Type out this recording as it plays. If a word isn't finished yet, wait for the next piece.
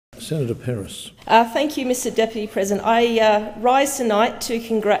Senator Peris. Thank you, Mr Deputy President. I rise tonight to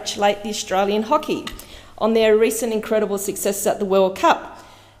congratulate the Australian hockey on their recent incredible successes at the World Cup,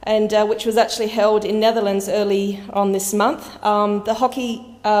 and which was actually held in Netherlands early on this month. The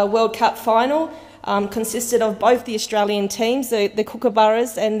Hockey World Cup final consisted of both the Australian teams, the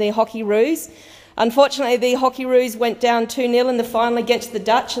Kookaburras and the Hockeyroos. Unfortunately, the Hockeyroos went down 2-0 in the final against the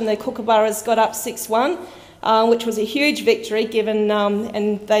Dutch, and the Kookaburras got up 6-1, which was a huge victory given,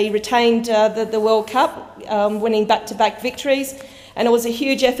 and they retained the World Cup, winning back-to-back victories. And it was a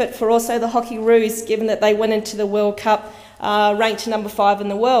huge effort for also the Hockeyroos, given that they went into the World Cup ranked number 5 in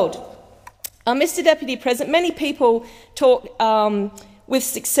the world. Mr Deputy President, many people talk with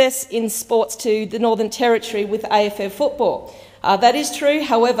success in sports to the Northern Territory with AFL football. That is true.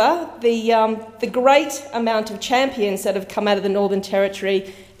 However, the great amount of champions that have come out of the Northern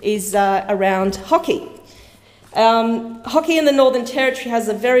Territory is around hockey. Hockey in the Northern Territory has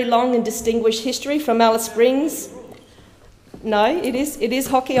a very long and distinguished history from Alice Springs. No, it is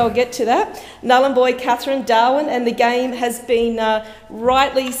hockey, I'll get to that. Nhulunbuy, Katherine, Darwin, and the game has been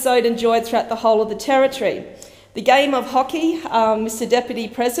rightly so enjoyed throughout the whole of the Territory. The game of hockey, Mr Deputy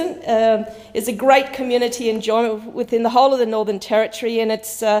President, is a great community enjoyment within the whole of the Northern Territory, and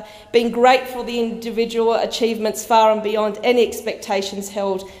it's been great for the individual achievements far and beyond any expectations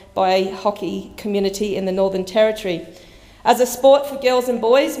held by a hockey community in the Northern Territory. As a sport for girls and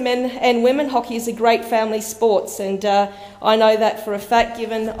boys, men and women, hockey is a great family sport, and I know that for a fact,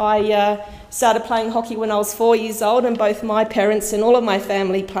 given I started playing hockey when I was 4 years old, and both my parents and all of my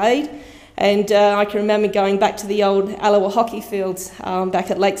family played. And I can remember going back to the old Allawa hockey fields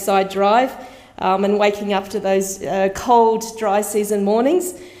back at Lakeside Drive and waking up to those cold, dry season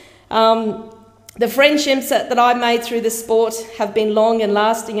mornings. The friendships that I made through the sport have been long and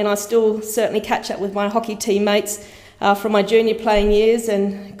lasting, and I still certainly catch up with my hockey teammates from my junior playing years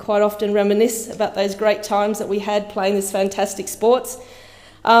and quite often reminisce about those great times that we had playing this fantastic sports.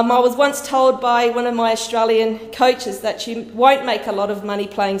 I was once told by one of my Australian coaches that you won't make a lot of money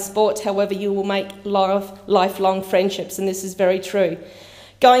playing sport, however you will make lifelong friendships, and this is very true.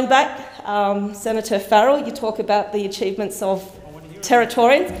 Going back, Senator Farrell, you talk about the achievements of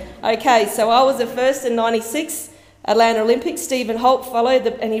Territorians. Okay, so I was the first in '96 Atlanta Olympics. Stephen Holt followed,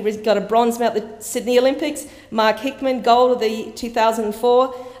 and he got a bronze medal at the Sydney Olympics. Mark Hickman, gold of the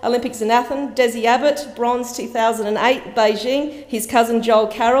 2004 Olympics in Athens. Desi Abbott, bronze 2008 Beijing. His cousin Joel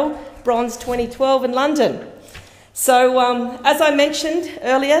Carroll, bronze 2012 in London. So, as I mentioned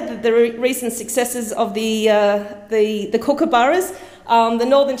earlier, the recent successes of the Kookaburras. The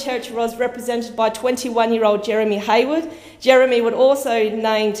Northern Territory was represented by 21-year-old Jeremy Hayward. Jeremy was also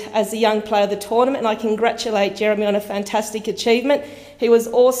named as the young player of the tournament, and I congratulate Jeremy on a fantastic achievement. He was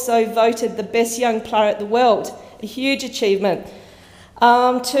also voted the best young player at the world, a huge achievement.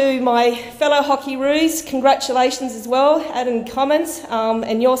 To my fellow Hockeyroos, congratulations as well, Adam Commons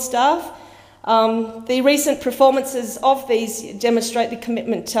and your staff. The recent performances of these demonstrate the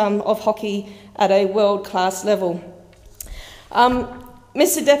commitment of hockey at a world-class level.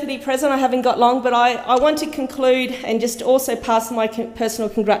 Mr Deputy President, I haven't got long, but I want to conclude and just also pass my personal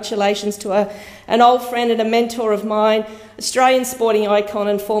congratulations to an old friend and a mentor of mine, Australian sporting icon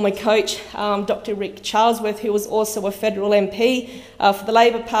and former coach, Dr Rick Charlesworth, who was also a federal MP for the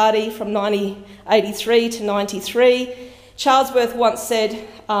Labor Party from 1983 to 93. Charlesworth once said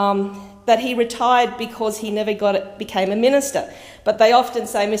that he retired because he never became a minister. But they often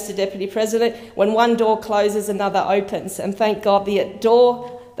say, Mr Deputy President, when one door closes, another opens. And thank God the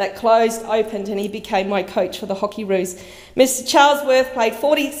door that closed opened, and he became my coach for the Hockeyroos. Mr Charlesworth played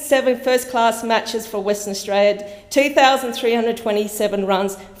 47 first-class matches for Western Australia, 2,327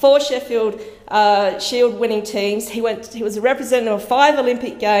 runs, 4 Sheffield Shield winning teams. He was a representative of 5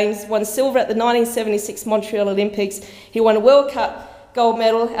 Olympic Games, won silver at the 1976 Montreal Olympics. He won a World Cup gold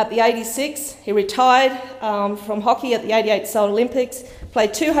medal at the 86. He retired from hockey at the 88 Seoul Olympics,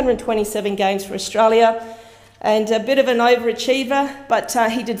 played 227 games for Australia, and a bit of an overachiever, but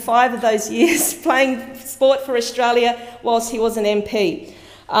he did 5 of those years playing sport for Australia whilst he was an MP.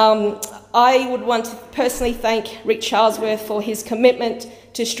 I would want to personally thank Rick Charlesworth for his commitment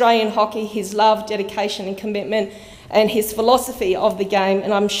to Australian hockey, his love, dedication and commitment, and his philosophy of the game,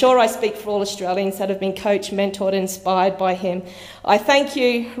 and I'm sure I speak for all Australians that have been coached, mentored and inspired by him. I thank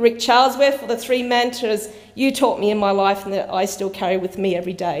you, Rick Charlesworth, for the 3 mentors you taught me in my life and that I still carry with me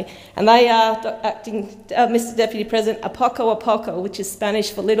every day. And they are, Mr Deputy President, a poco, which is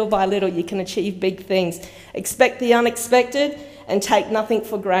Spanish for little by little you can achieve big things. Expect the unexpected and take nothing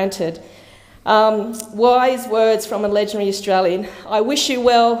for granted. Wise words from a legendary Australian. I wish you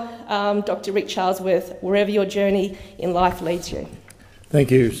well, Dr Rick Charlesworth, wherever your journey in life leads you. Thank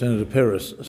you, Senator Peris.